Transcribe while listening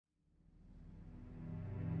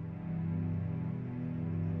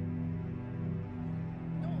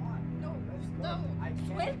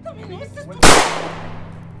Suéltame, no estás tú.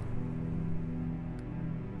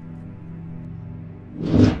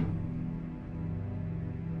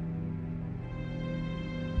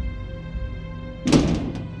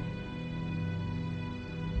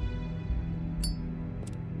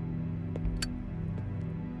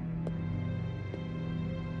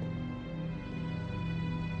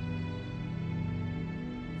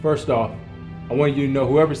 First off, I want you to know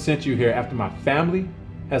whoever sent you here after my family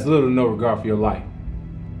has little to no regard for your life.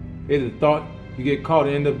 They either thought you get caught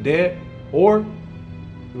and end up dead, or if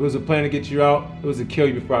it was a plan to get you out, it was to kill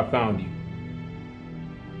you before I found you.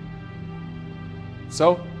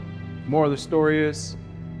 So, moral of the story is,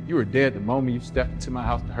 you were dead the moment you stepped into my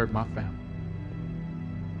house to hurt my family.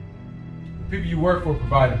 The people you work for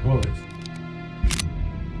provided bullets.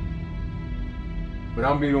 But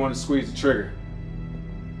I'm being the one to squeeze the trigger.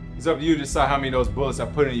 It's up to you to decide how many of those bullets I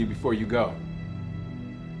put in you before you go.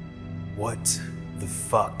 What the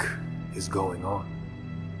fuck is going on?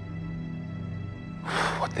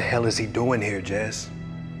 What the hell is he doing here, Jazz?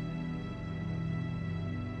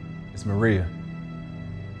 It's Maria.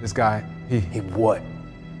 This guy, He what?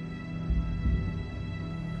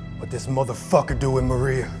 What this motherfucker doing,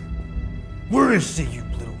 Maria? Where is she, you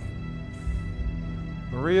little...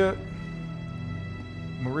 Maria,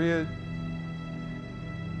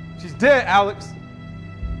 she's dead, Alex.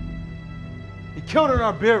 He killed her in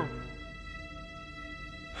our bedroom.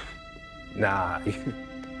 Nah.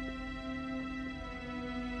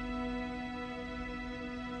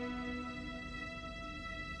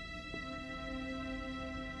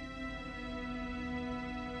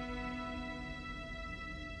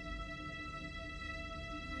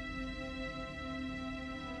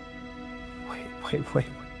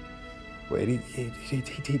 Wait, he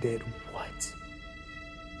did what?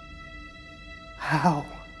 How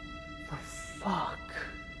the fuck?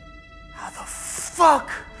 How the fuck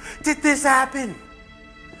did this happen?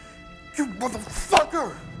 You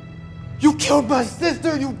motherfucker! You killed my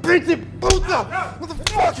sister, you bitch and boozer!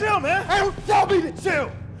 Motherfucker! Chill, man! Hey, don't tell me to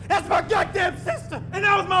chill! That's my goddamn sister! And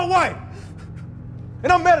that was my wife!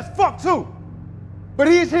 And I'm mad as fuck too. But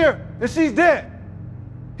he's here and she's dead.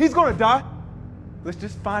 He's gonna die. Let's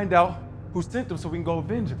just find out who sent him so we can go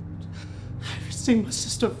avenge him. I haven't seen my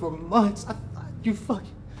sister for months. I thought you fucking...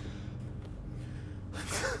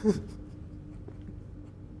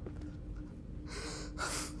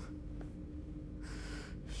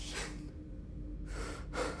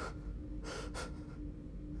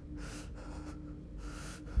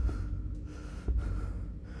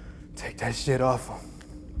 Take that shit off him.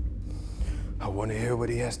 I want to hear what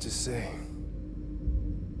he has to say.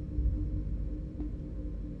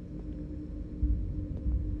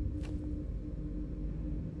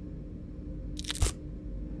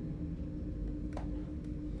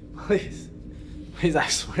 Please, I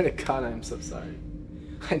swear to God, I'm so sorry.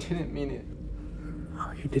 I didn't mean it.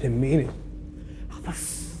 Oh, you didn't mean it? How the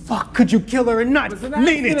fuck could you kill her and not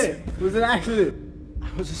mean it? It was an accident.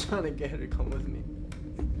 I was just trying to get her to come with me.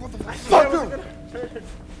 Motherfucker!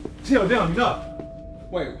 Chill down, enough.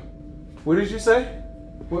 Wait, what did you say?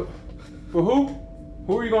 What? For who?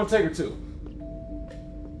 Who are you gonna take her to?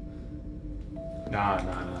 Nah,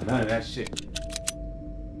 none of that shit.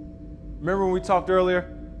 Remember when we talked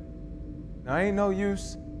earlier? Now, ain't no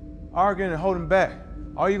use arguing and holding back.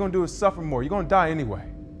 All you're gonna do is suffer more. You're gonna die anyway.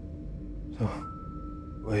 So,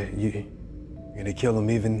 wait, you're gonna kill him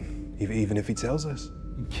even if he tells us?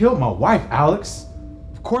 You killed my wife, Alex.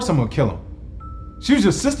 Of course I'm gonna kill him. She was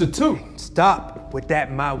your sister too. Stop with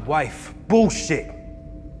that my wife bullshit.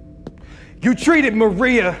 You treated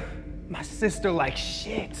Maria, my sister, like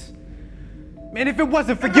shit. Man, if it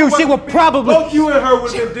wasn't for you, she would probably... Both you and her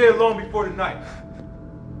would have been dead long before tonight.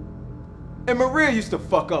 And Maria used to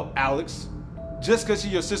fuck up, Alex. Just because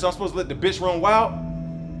she's your sister, I'm supposed to let the bitch run wild?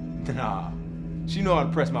 Nah, she know how to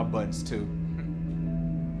press my buttons too.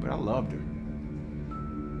 But I loved her.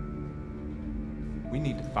 We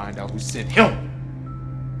need to find out who sent him.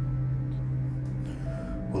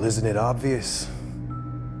 Well, isn't it obvious?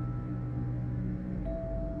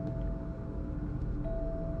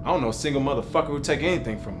 I don't know a single motherfucker who'd take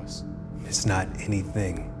anything from us. It's not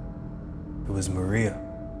anything. It was Maria.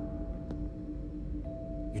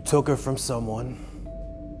 You took her from someone,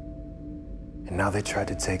 and now they tried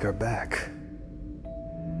to take her back.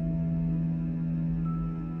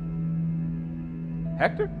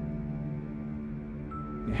 Hector?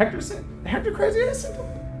 Hector crazy ass?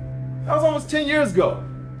 That was almost 10 years ago.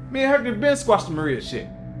 Me and Hector been squashing Maria's shit.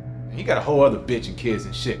 And he got a whole other bitch and kids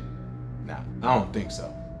and shit. Nah, I don't think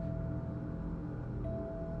so.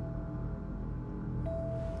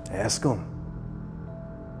 Ask him.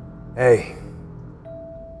 Hey,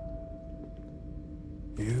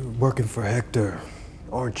 You're working for Hector,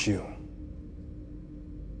 aren't you?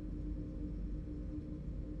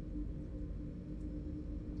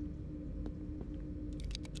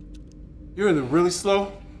 You're either really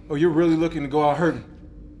slow or you're really looking to go out hurting.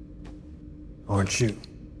 Aren't you?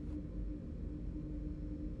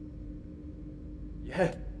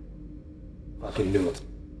 Yeah. Fucking knew it.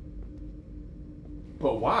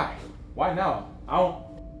 But why? Why now? I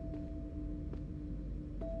don't...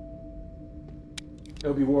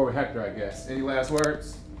 It'll be war with Hector, I guess. Any last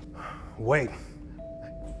words? Wait.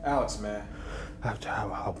 Alex, man. I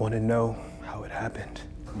want to know how it happened.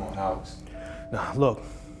 Come on, Alex. Now, look.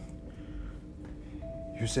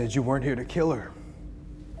 You said you weren't here to kill her.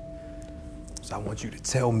 So I want you to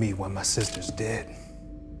tell me why my sister's dead.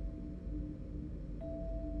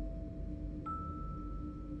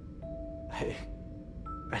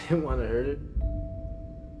 I didn't want to hurt her.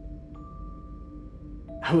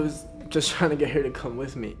 I was just trying to get her to come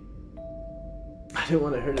with me. I didn't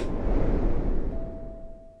want to hurt her.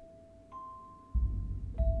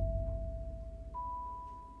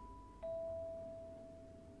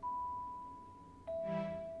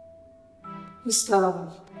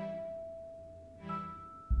 Gustavo.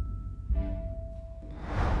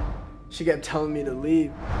 She kept telling me to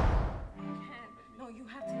leave. No, you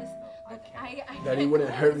have to listen. Look, I That he wouldn't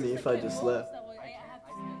hurt me if I just left.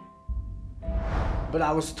 But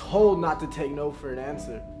I was told not to take no for an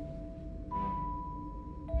answer.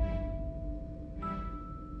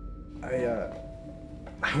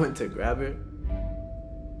 I went to grab her.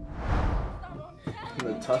 In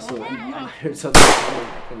the tussle, I heard something coming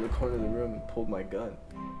from the corner of the room and pulled my gun.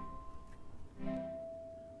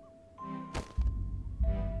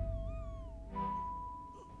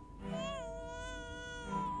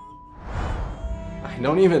 I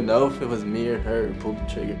don't even know if it was me or her who pulled the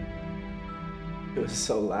trigger. It was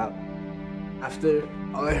so loud. After,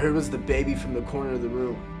 all I heard was the baby from the corner of the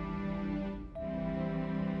room.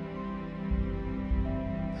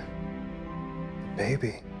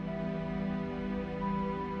 Baby.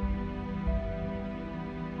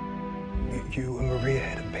 You and Maria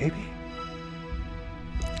had a baby?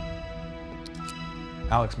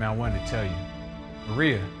 Alex, man, I wanted to tell you.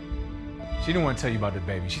 Maria, she didn't want to tell you about the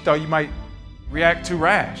baby. She thought you might react too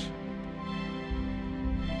rash.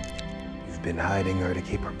 You've been hiding her to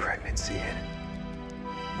keep her pregnancy hidden.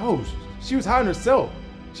 No, she was hiding herself.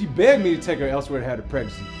 She begged me to take her elsewhere to have the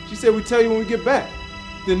pregnancy. She said we'd tell you when we get back.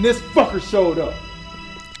 Then this fucker showed up.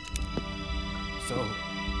 So,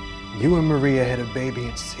 you and Maria had a baby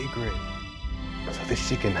in secret so that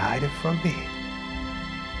she can hide it from me?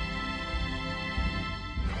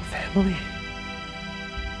 From family?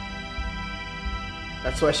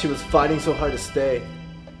 That's why she was fighting so hard to stay.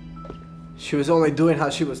 She was only doing how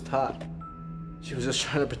she was taught. She was just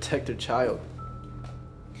trying to protect her child.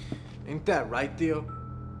 Ain't that right, Theo?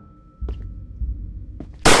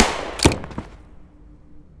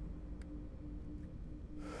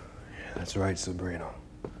 That's right, Sabrina.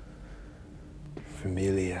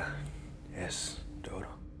 Familia Es